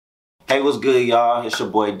Hey, what's good, y'all? It's your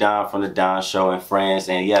boy Don from the Don Show and friends,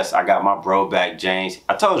 and yes, I got my bro back, James.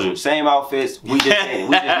 I told you, same outfits. We just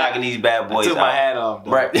knocking these bad boys out. I took my hat off,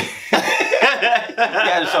 though. Right? You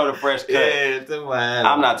gotta show the fresh cut. Yeah, I took my hat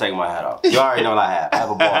off. I'm not taking my hat off. You already know what I have. I have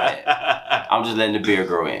a bald head. I'm just letting the beard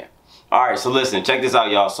grow in. All right, so listen, check this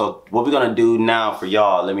out, y'all. So what we're gonna do now for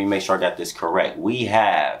y'all? Let me make sure I got this correct. We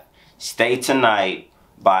have "Stay Tonight"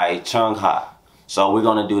 by Chung. So we're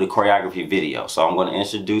gonna do the choreography video. So I'm gonna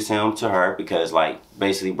introduce him to her because, like,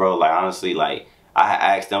 basically, bro, like, honestly, like, I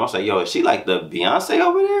asked them, I said, yo, is she like the Beyonce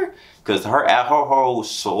over there? Cause her whole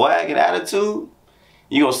swag and attitude,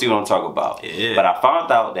 you gonna see what I'm talking about. Yeah. But I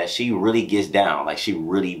found out that she really gets down, like she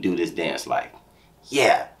really do this dance, like,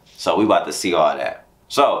 yeah. So we about to see all that.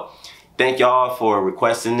 So thank y'all for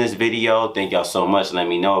requesting this video. Thank y'all so much. Let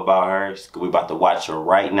me know about her. We about to watch her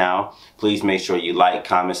right now. Please make sure you like,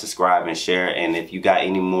 comment, subscribe, and share. And if you got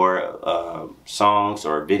any more songs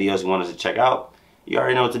or videos you want us to check out, you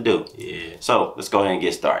already know what to do. Yeah. So let's go ahead and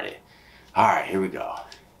get started. All right, here we go.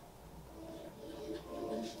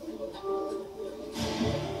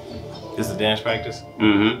 This is a dance practice?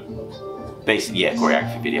 Mm-hmm. Basically, yeah,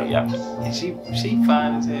 choreography video, yeah. And she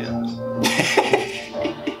fine as hell.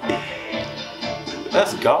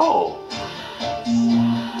 Let's go.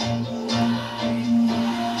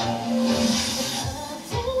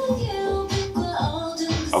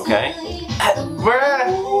 Okay. Bruh.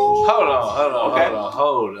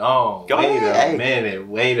 Hold on. Go Wait ahead.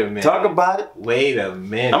 Wait a minute. Talk about it. Wait a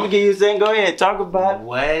minute. I'm gonna give you a thing. Go ahead. Talk about it.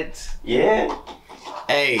 What? Yeah.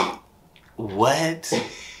 Hey. What?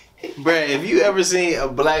 Bruh, have you ever seen a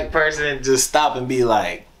black person just stop and be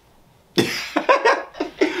like,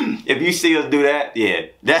 if you see us do that, yeah.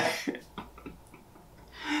 That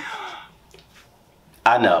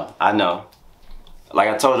I know. Like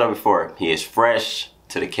I told y'all before, he is fresh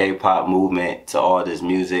to the K-pop movement, to all this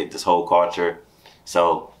music, this whole culture.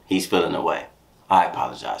 So he's feeling the way. I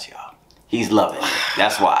apologize, y'all. He's loving it.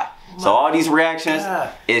 That's why. So all these reactions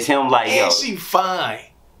is him like, yo. and she fine.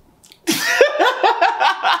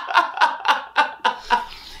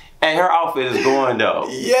 Hey, her outfit is going though.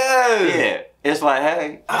 Yes. Yeah. It's like,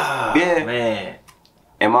 hey, yeah, man.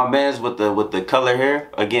 And my man's with the color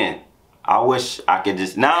hair again. I wish I could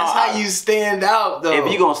just now. That's how you stand out, though.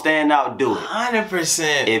 If you gonna stand out, do it.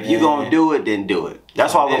 100%. If you gonna do it, then do it.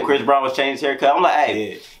 That's why when Chris Brown was changing his haircut, I'm like,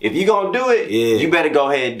 hey, if you gonna do it, you better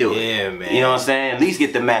go ahead and do it. Yeah, man. You know what I'm saying? At least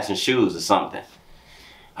get the matching shoes or something.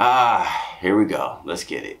 Here we go. Let's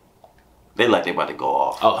get it. They like they about to go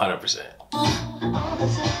off. Oh, 100%.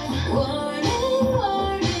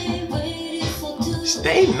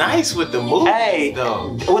 Stay nice with the moves,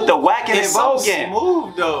 though. With the whacking and so voguing.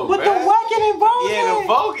 Smooth, though. With the whacking and voguing. Yeah, the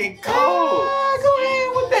voguing cold. Go ahead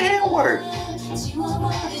with the handwork.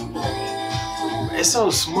 It's so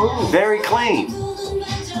smooth. Very clean.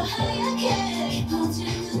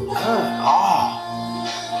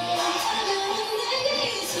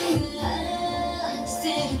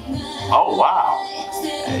 Oh, wow.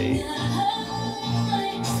 Hey.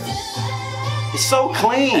 It's so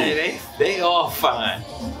clean. Hey, they all fine.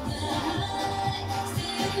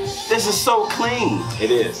 This is so clean. It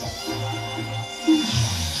is.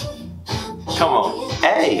 Come on.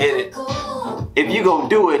 Hey. Hit it. If you gonna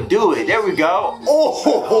do it, do it. There we go. Oh.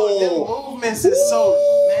 The movements is so,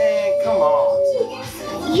 man, come on.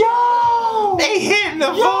 Yo. They hitting the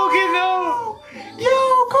voguing though.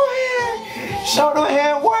 Yo, go ahead. Show the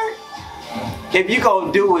handwork. If you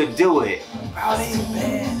gonna do it, do it. Bro, they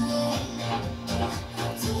bad.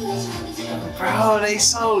 Bro,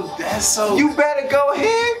 that's so. You better go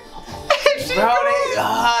ahead. Bro,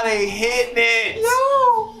 they hitting it. No.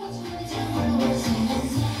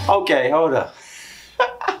 Okay, hold up.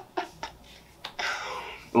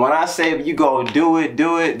 When I say if you go do it,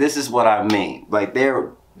 this is what I mean. Like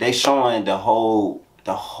they showing the whole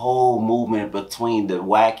movement between the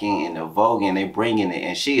whacking and the voguing. They bringing it,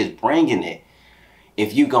 and she is bringing it.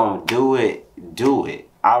 If you gonna do it, do it.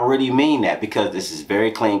 I really mean that because this is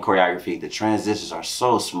very clean choreography. The transitions are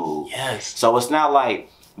so smooth. Yes. So it's not like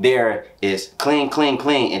there is clean,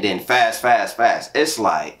 and then fast. It's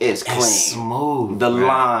like, it's clean. It's smooth. The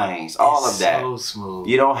lines, all of that. So smooth.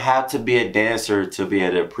 You don't have to be a dancer to be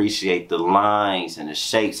able to appreciate the lines and the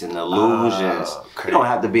shapes and the illusions. You don't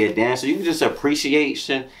have to be a dancer. You can just appreciate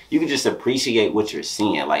what you're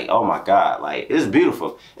seeing. Like, oh my God, like, it's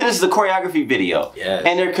beautiful. And this is a choreography video. Yes.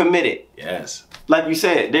 And they're committed. Yes. Like you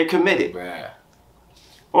said, they're committed. Bruh.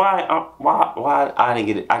 Why I didn't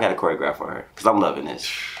get it? I got a choreograph for her because I'm loving this.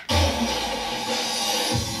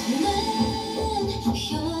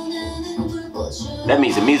 That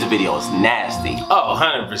means the music video is nasty. Oh,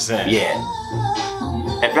 100%. Yeah.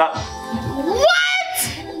 If y'all,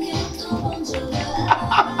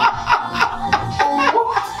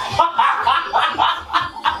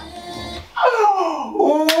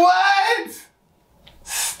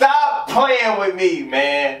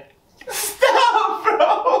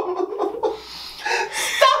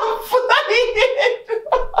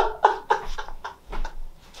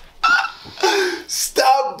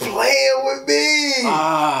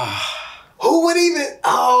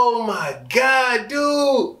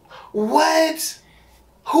 What?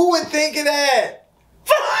 Who would think of that?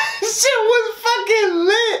 Shit was fucking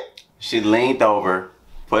lit. She leaned over,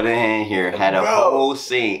 put her hand here, had a whole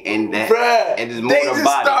scene, and that, and just moved her body. They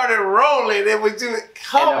just started rolling. It was just,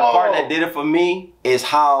 come on. And the part that did it for me is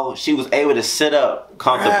how she was able to sit up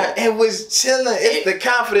comfortable. Bruh, it was chilling. It's the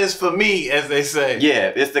confidence for me, as they say.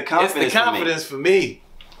 Yeah, it's the confidence. It's the confidence for me.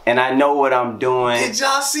 And I know what I'm doing. Did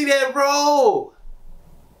y'all see that roll?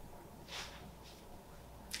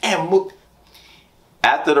 And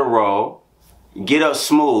after the roll, get up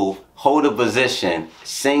smooth, hold a position,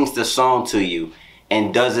 sings the song to you,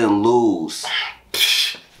 and doesn't lose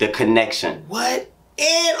the connection. What?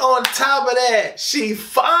 And on top of that, she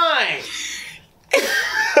fine.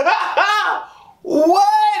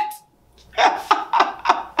 What?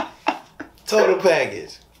 Total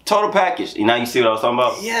package. Total package. Now you see what I was talking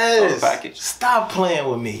about? Yes. Total package. Stop playing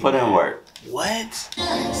with me. Put in work. What?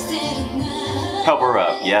 Help her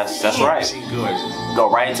up. Yes, that's right. She gorgeous. Go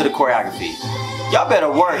right into the choreography. Y'all better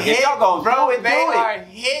work. If y'all gonna bro, do it, they are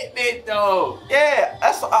hitting it though. Yeah,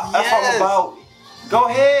 that's what I'm about. Go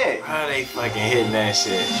ahead. Bro, they fucking hitting that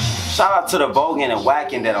shit. Shout out to the voguing and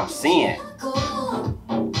whacking that I'm seeing.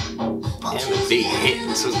 And the beat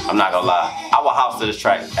hitting too. I'm not gonna lie. I will house to this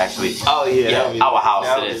track, actually. Oh yeah, I will house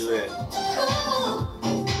to this.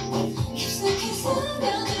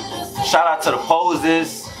 Shout out to the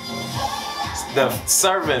poses. The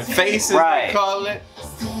serving faces, right. they call it.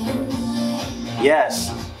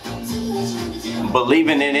 Yes.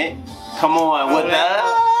 Believing in it. Come on with that.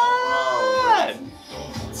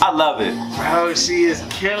 I love it. Bro, she is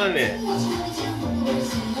killing it.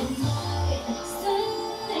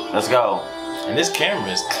 Let's go. And this camera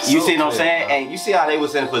is You see what I'm saying? And you see how they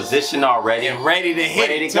was in position already. And ready to hit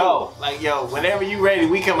ready it to go. Like, yo, whenever you ready,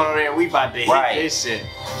 we come over there and we about to hit this shit.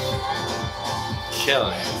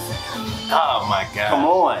 Killing it. Oh my God. Come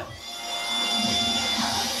on.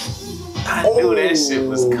 I knew that shit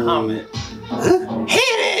was coming. Hit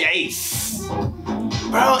it! Yes.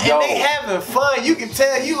 Bro, and they having fun. You can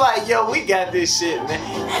tell you like, yo, we got this shit,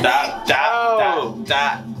 man. Dot.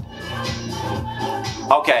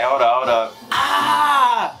 Okay, hold up.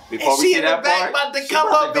 Before we see that part, about to come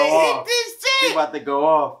up and hit this shit. She about to go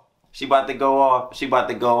off. She's about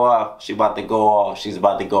to go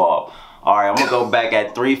off. All right, I'm gonna go back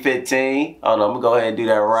at 3:15. Hold on, I'm gonna go ahead and do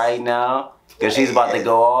that right now. Cause she's about to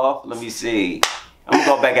go off. Let me see. I'm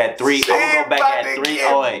gonna go back at 3. I'm gonna go back at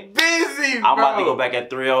 3:08. Busy, bro. I'm about to go back at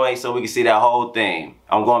 3:08 so we can see that whole thing.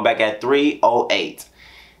 I'm going back at 3:08.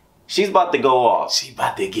 She's about to go off. She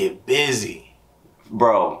about to get busy.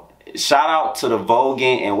 Bro, shout out to the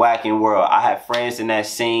voguing and whacking world. I have friends in that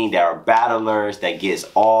scene that are battlers that gets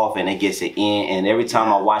off and it gets it in. And every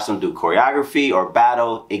time I watch them do choreography or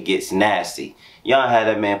battle, it gets nasty. Y'all had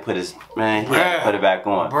that man put his, put it back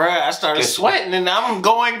on. Bruh, I started sweating and I'm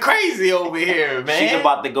going crazy over here, man. She's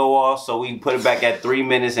about to go off, so we put it back at 3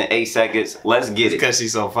 minutes and 8 seconds. Let's get it. Because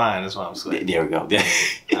she's so fine, that's why I'm sweating. There we go.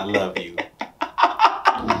 I love you.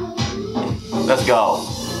 Let's go.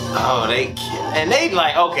 Oh, they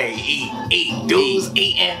like, okay, eat. Dudes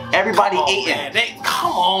eating. Everybody eating. Man.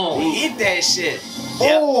 Come on, hit that shit.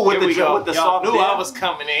 Oh, with the Y'all soft knew I was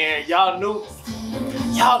coming in here. Y'all knew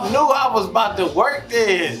I was about to work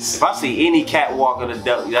this. If I see any catwalk of the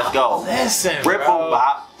duck, let's go. Listen, Ripple,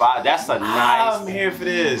 bop, that's a nice. I'm here for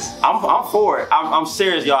this. I'm for it. I'm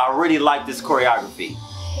serious, y'all. I really like this choreography.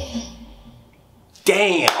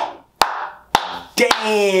 Damn.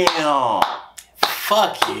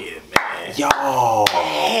 Fuck yeah, man. Yo.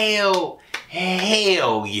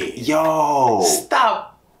 Hell yeah. Yo.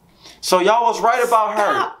 Stop. So y'all was right about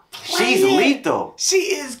her. She's lethal. She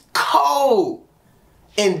is cold.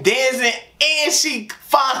 And dancing, and she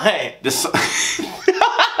fine. This That's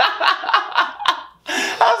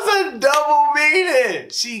a double meaning.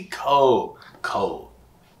 She cold.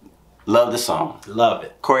 Love the song. Love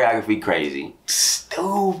it. Choreography crazy.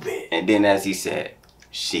 Stupid. And then as he said,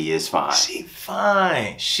 she is fine. She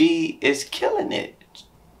fine. She is killing it.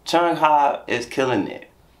 Chung is killing it.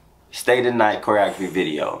 Stay the Night choreography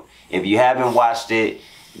video. If you haven't watched it,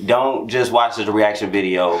 don't just watch the reaction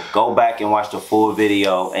video. Go back and watch the full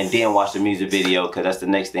video and then watch the music video because that's the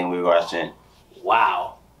next thing we're watching.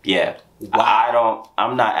 Wow. Yeah. Wow.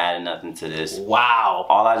 I'm not adding nothing to this. Wow.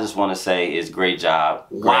 All I just want to say is great job.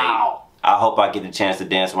 Wow. Great. I hope I get the chance to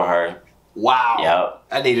dance with her. Wow. Yep.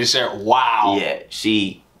 I need a shirt. Wow. Yeah.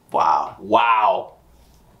 Wow. Wow.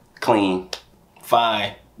 Clean.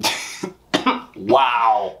 Fine.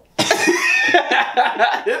 Wow.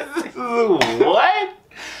 What?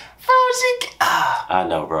 Bro, I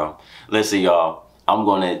know, bro. Listen, y'all. I'm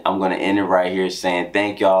gonna end it right here saying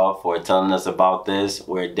thank y'all for telling us about this.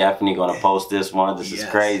 We're definitely gonna post this one. This is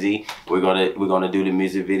crazy. We're gonna do the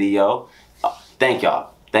music video. Thank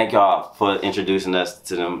y'all. Thank y'all for introducing us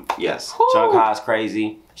to them. Yes. Chung is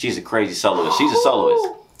crazy. She's a crazy soloist. She's a soloist.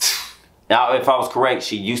 Now, if I was correct,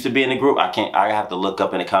 she used to be in the group. I have to look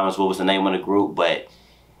up in the comments what was the name of the group, but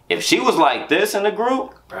if she was like this in the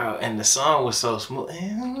group, bro, and the song was so smooth.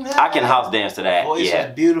 I can house dance to that. Voice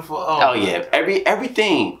was beautiful. Oh yeah,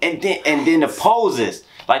 everything, and then the poses,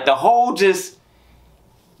 like the whole just.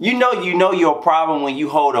 You know your problem when you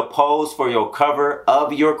hold a pose for your cover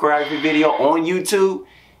of your choreography video on YouTube.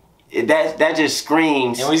 That just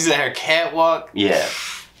screams. And when you said her catwalk, yeah,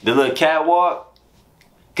 the little catwalk.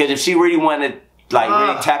 Cause if she really wanted like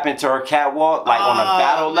really tap into her catwalk, like on a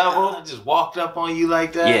battle level, I just walked up on you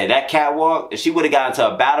like that. Yeah, that catwalk. If she would have got into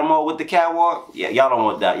a battle mode with the catwalk, yeah, y'all don't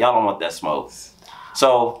want that. Y'all don't want that smoke.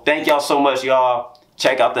 So thank y'all so much, y'all.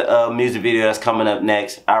 Check out the music video that's coming up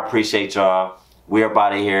next. I appreciate y'all. We're up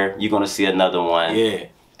out of here. You're gonna see another one. Yeah.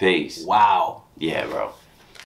 Peace. Wow. Yeah, bro.